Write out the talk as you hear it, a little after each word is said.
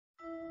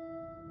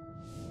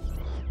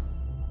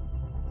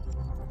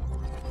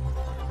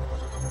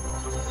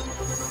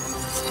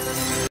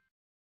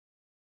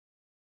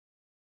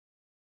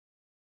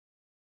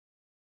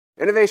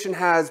Innovation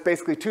has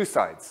basically two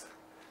sides.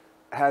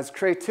 It has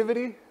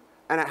creativity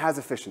and it has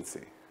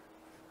efficiency,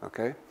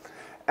 okay?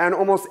 And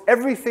almost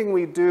everything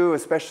we do,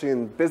 especially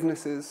in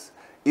businesses,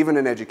 even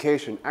in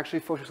education, actually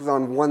focuses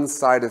on one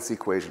side of this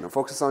equation. It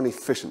focuses on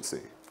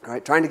efficiency,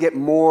 right? Trying to get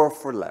more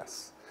for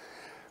less.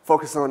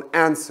 Focus on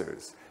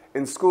answers.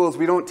 In schools,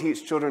 we don't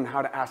teach children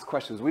how to ask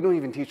questions. We don't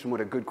even teach them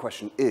what a good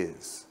question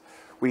is.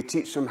 We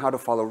teach them how to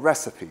follow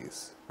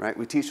recipes, right?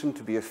 We teach them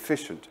to be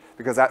efficient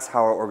because that's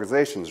how our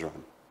organizations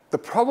run. The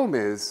problem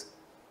is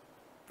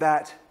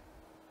that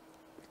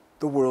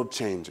the world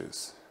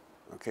changes,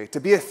 okay? To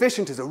be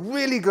efficient is a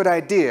really good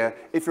idea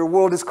if your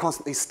world is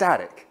constantly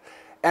static.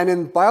 And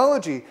in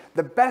biology,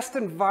 the best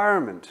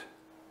environment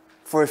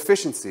for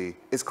efficiency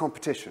is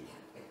competition,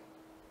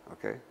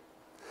 okay?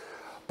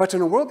 But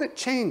in a world that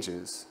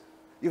changes,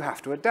 you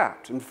have to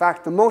adapt. In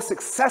fact, the most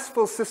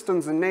successful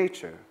systems in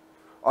nature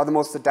are the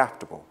most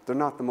adaptable. They're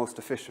not the most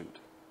efficient,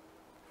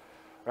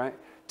 right?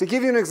 To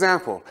give you an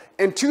example,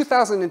 in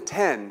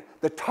 2010,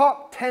 the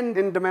top 10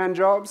 in-demand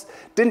jobs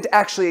didn't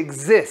actually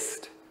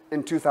exist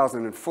in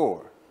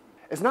 2004.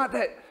 It's not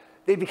that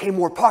they became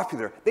more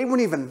popular. They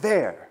weren't even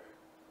there.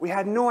 We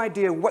had no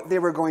idea what they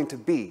were going to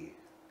be.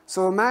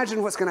 So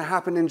imagine what's going to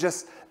happen in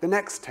just the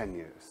next 10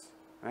 years,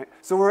 right?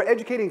 So we're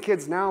educating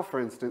kids now, for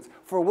instance,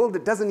 for a world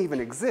that doesn't even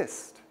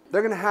exist.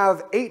 They're going to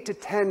have 8 to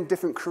 10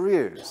 different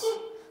careers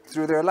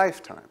through their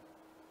lifetime,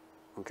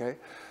 okay?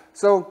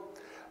 So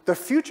the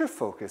future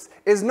focus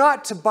is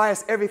not to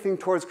bias everything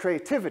towards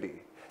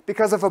creativity,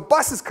 because if a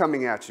bus is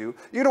coming at you,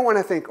 you don't want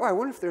to think, oh, I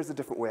wonder if there's a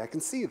different way I can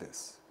see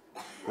this,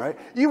 right?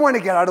 You want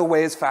to get out of the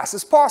way as fast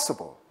as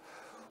possible.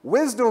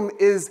 Wisdom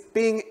is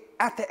being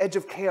at the edge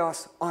of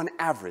chaos on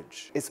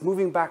average. It's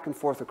moving back and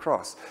forth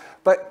across.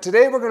 But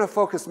today we're going to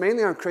focus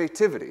mainly on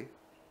creativity.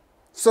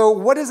 So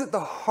what is at the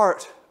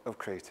heart of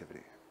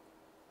creativity?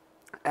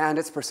 And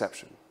it's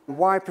perception.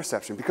 Why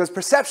perception? Because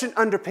perception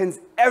underpins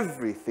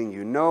everything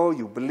you know,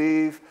 you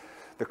believe,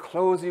 the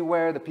clothes you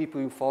wear, the people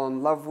you fall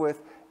in love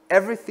with.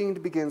 Everything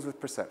begins with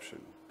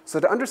perception. So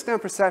to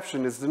understand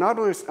perception is to not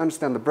only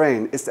understand the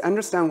brain, it's to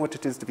understand what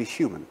it is to be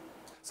human.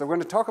 So we're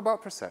going to talk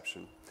about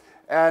perception.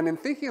 And in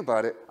thinking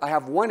about it, I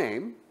have one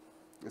aim.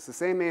 It's the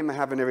same aim I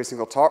have in every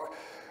single talk,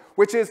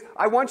 which is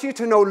I want you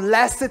to know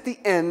less at the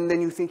end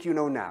than you think you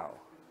know now.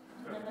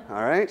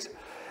 All right?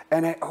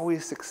 And I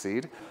always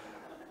succeed,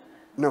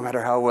 no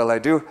matter how well I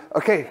do.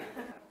 Okay,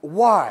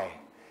 why?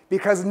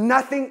 Because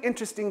nothing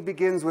interesting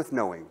begins with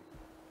knowing.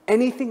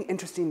 Anything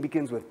interesting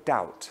begins with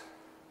doubt.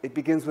 It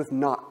begins with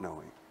not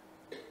knowing.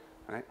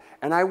 Right?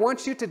 And I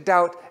want you to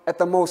doubt at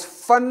the most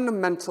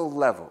fundamental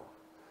level,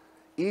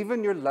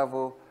 even your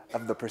level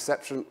of the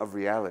perception of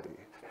reality.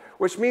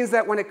 Which means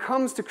that when it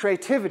comes to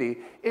creativity,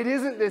 it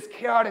isn't this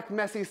chaotic,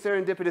 messy,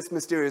 serendipitous,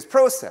 mysterious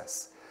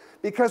process.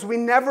 Because we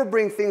never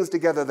bring things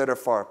together that are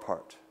far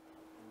apart.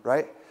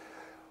 Right?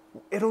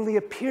 It only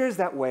appears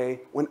that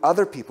way when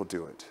other people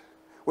do it,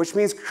 which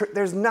means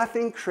there's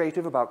nothing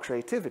creative about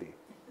creativity,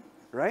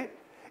 right?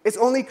 It's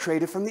only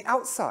creative from the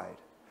outside.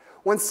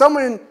 When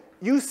someone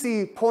you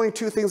see pulling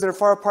two things that are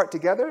far apart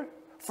together,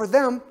 for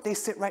them, they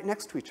sit right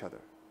next to each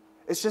other.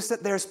 It's just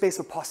that their space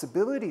of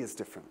possibility is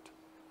different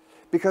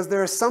because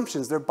their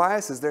assumptions, their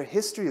biases, their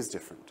history is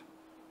different.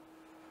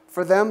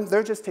 For them,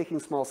 they're just taking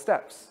small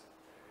steps.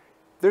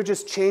 They're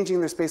just changing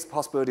their space of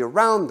possibility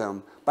around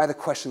them by the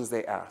questions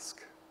they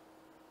ask.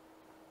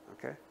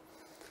 Okay?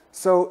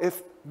 So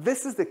if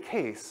this is the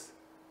case,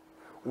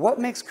 what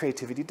makes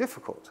creativity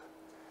difficult?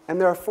 And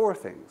there are 4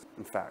 things,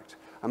 in fact.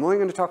 I'm only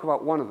going to talk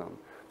about one of them.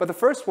 But the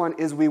first one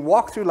is we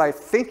walk through life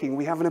thinking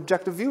we have an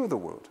objective view of the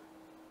world.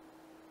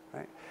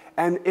 Right?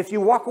 And if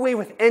you walk away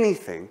with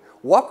anything,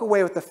 walk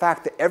away with the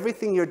fact that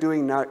everything you're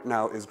doing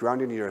now is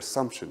grounded in your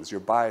assumptions, your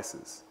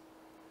biases.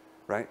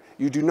 Right?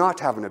 You do not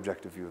have an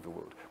objective view of the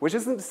world. Which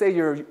isn't to say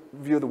your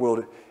view of the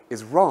world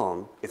is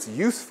wrong, it's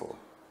useful.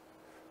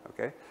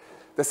 Okay?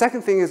 The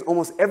second thing is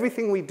almost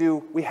everything we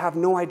do, we have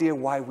no idea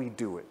why we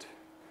do it,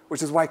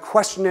 which is why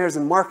questionnaires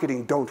in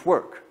marketing don't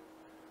work.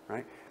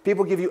 Right?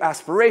 People give you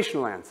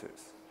aspirational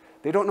answers.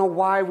 They don't know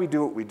why we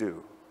do what we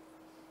do.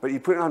 But you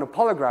put it on a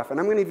polygraph, and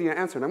I'm going to give you an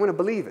answer, and I'm going to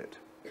believe it.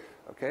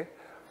 Okay?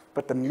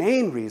 But the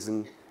main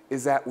reason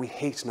is that we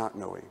hate not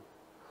knowing.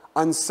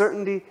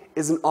 Uncertainty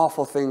is an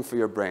awful thing for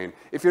your brain.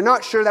 If you're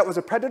not sure that was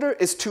a predator,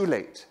 it's too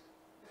late.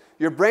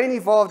 Your brain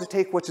evolved to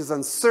take what is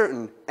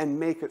uncertain and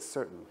make it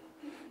certain.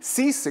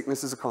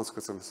 Seasickness is a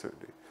consequence of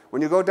uncertainty.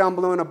 When you go down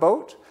below in a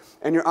boat,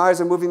 and your eyes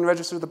are moving the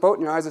register of the boat,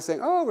 and your eyes are saying,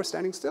 oh, we're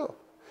standing still.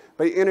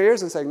 But your inner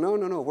ears are saying, no,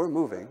 no, no, we're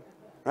moving.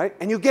 Right?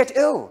 And you get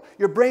ill.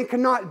 Your brain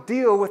cannot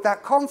deal with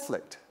that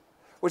conflict.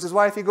 Which is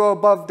why if you go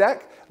above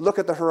deck, look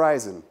at the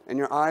horizon, and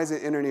your eyes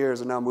and inner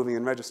ears are now moving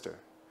in register.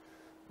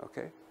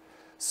 Okay?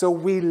 So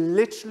we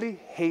literally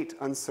hate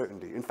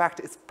uncertainty. In fact,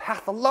 it's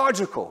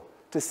pathological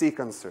to seek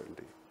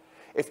uncertainty.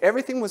 If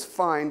everything was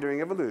fine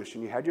during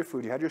evolution, you had your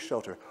food, you had your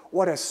shelter,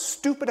 what a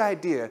stupid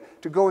idea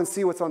to go and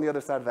see what's on the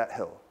other side of that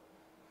hill.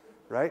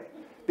 Right?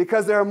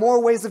 Because there are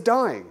more ways of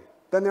dying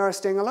than there are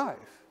staying alive.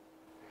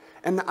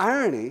 And the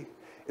irony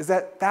is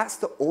that that's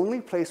the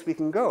only place we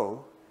can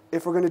go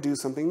if we're going to do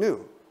something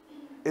new,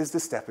 is to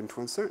step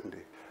into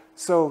uncertainty.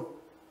 So,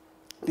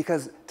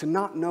 because to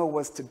not know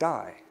was to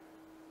die.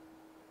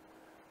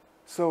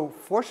 So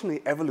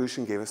fortunately,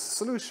 evolution gave us a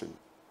solution.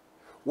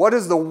 What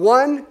is the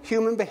one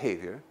human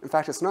behavior, in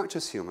fact, it's not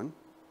just human,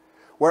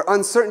 where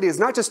uncertainty is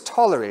not just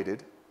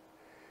tolerated,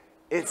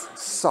 it's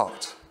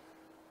sought.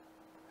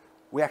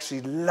 We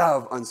actually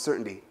love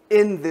uncertainty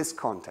in this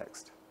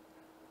context.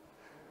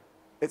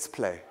 It's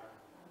play.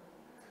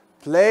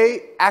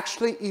 Play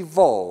actually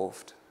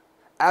evolved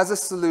as a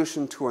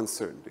solution to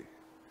uncertainty.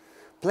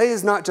 Play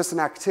is not just an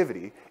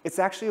activity, it's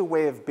actually a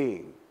way of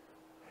being.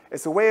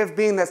 It's a way of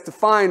being that's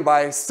defined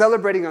by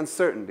celebrating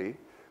uncertainty,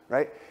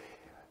 right?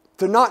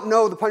 To not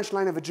know the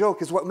punchline of a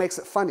joke is what makes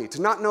it funny.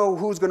 To not know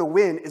who's going to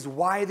win is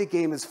why the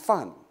game is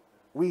fun.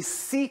 We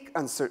seek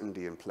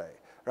uncertainty in play,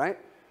 right?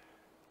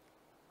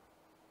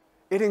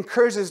 It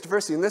encourages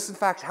diversity, and this is in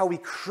fact how we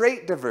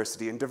create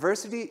diversity, and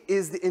diversity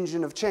is the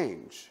engine of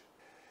change.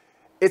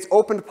 It's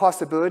open to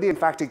possibility. In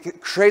fact,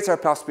 it creates our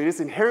possibility. It's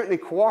inherently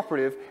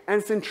cooperative,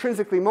 and it's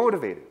intrinsically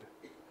motivated.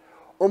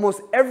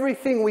 Almost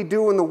everything we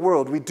do in the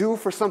world, we do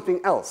for something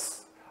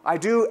else. I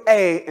do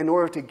A in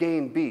order to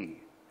gain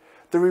B.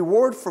 The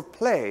reward for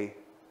play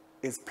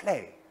is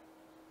play.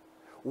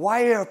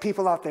 Why are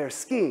people out there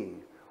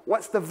skiing?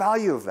 What's the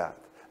value of that?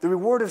 The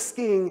reward of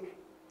skiing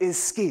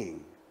is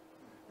skiing,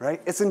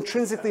 right? It's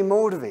intrinsically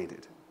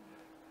motivated,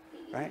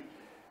 right?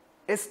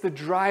 It's the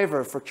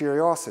driver for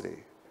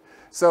curiosity.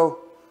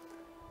 So,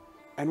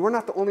 and we're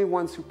not the only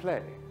ones who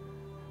play.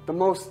 The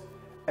most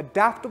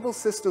adaptable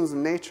systems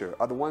in nature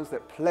are the ones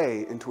that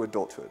play into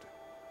adulthood.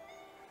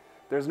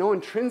 There's no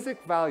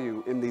intrinsic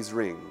value in these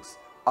rings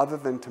other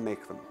than to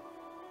make them.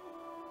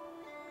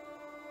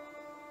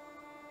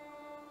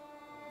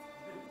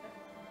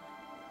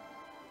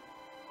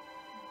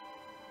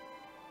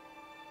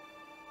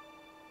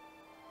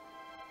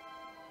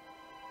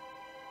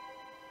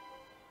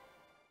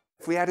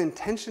 If we add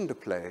intention to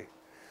play,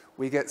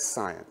 we get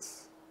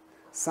science.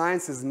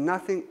 Science is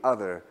nothing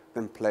other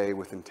than play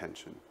with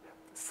intention.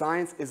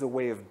 Science is a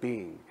way of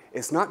being.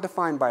 It's not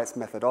defined by its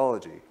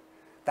methodology.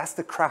 That's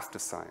the craft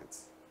of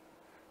science,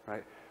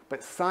 right?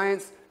 But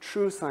science,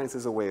 true science,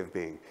 is a way of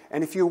being.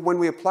 And when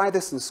we apply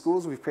this in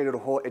schools, we've created a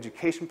whole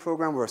education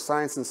program where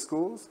science in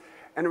schools,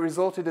 and it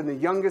resulted in the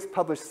youngest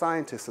published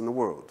scientists in the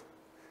world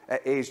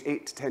at age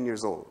 8 to 10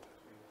 years old,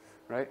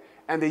 right?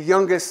 And the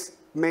youngest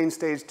main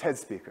stage TED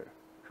speaker,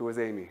 who was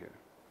Amy here,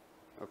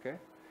 okay?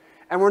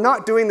 And we're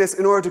not doing this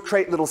in order to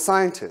create little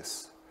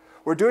scientists.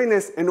 We're doing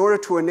this in order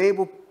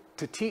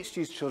to teach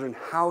these children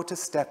how to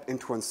step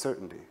into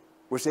uncertainty,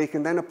 which they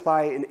can then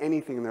apply in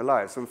anything in their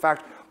lives. So in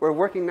fact, we're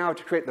working now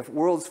to create the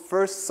world's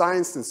first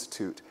science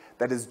institute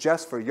that is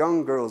just for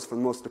young girls from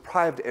the most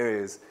deprived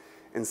areas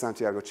in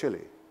Santiago,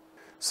 Chile.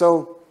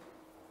 So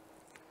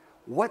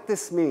what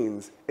this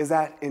means is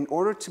that in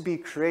order to be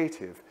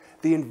creative,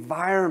 the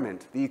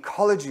environment, the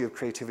ecology of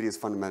creativity is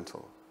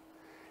fundamental.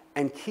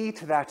 And key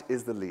to that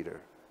is the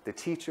leader, the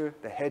teacher,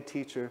 the head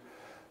teacher,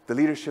 the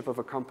leadership of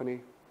a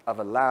company, of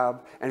a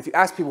lab. And if you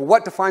ask people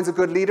what defines a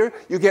good leader,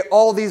 you get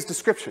all these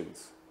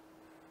descriptions,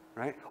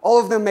 right? All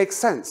of them make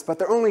sense, but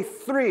there are only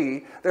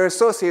 3 that are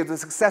associated with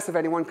the success of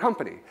any one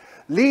company.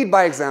 Lead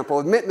by example,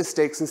 admit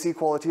mistakes, and see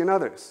quality in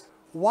others.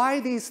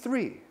 Why these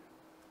 3?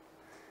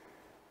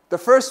 The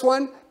first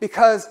one,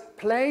 because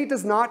play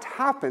does not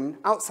happen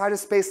outside a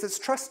space that's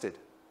trusted,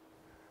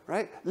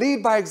 right?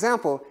 Lead by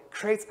example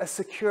creates a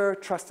secure,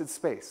 trusted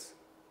space.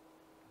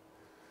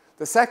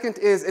 The second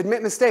is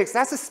admit mistakes.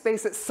 That's a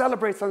space that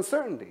celebrates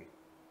uncertainty.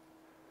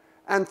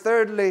 And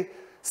thirdly,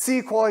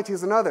 see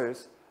qualities in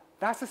others.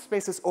 That's a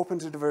space that's open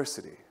to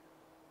diversity.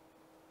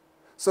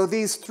 So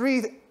these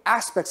 3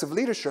 aspects of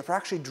leadership are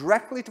actually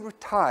directly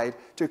tied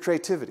to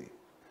creativity.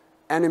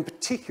 And in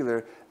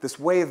particular, this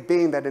way of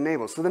being that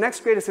enables. So the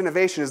next greatest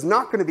innovation is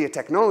not going to be a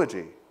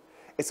technology.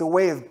 It's a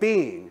way of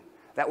being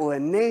that will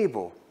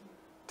enable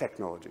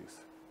technologies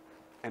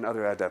and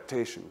other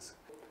adaptations.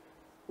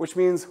 Which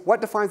means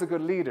what defines a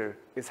good leader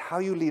is how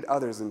you lead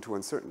others into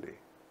uncertainty.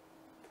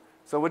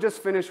 So we'll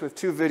just finish with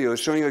 2 videos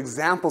showing you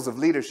examples of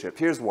leadership.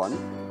 Here's one.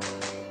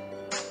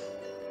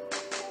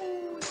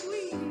 Oh,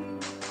 sweet.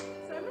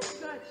 Simon's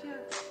got you.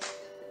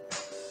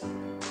 Come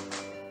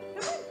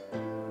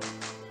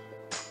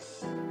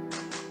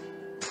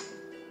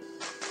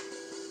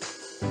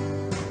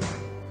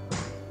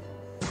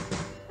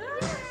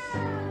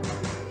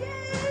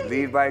on.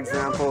 Lead by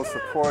example,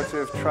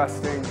 supportive,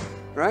 trusting,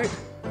 right?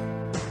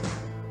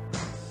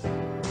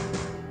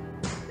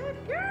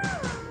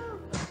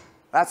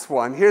 That's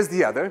one. Here's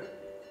the other,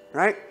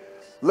 right?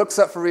 Looks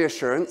up for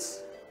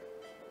reassurance.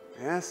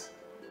 Yes?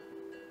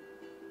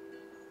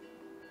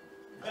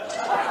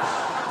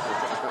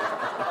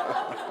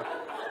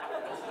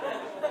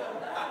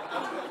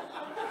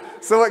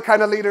 So what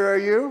kind of leader are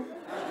you?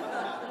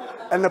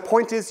 And the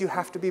point is you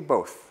have to be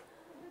both,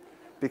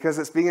 because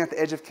it's being at the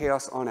edge of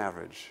chaos on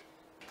average.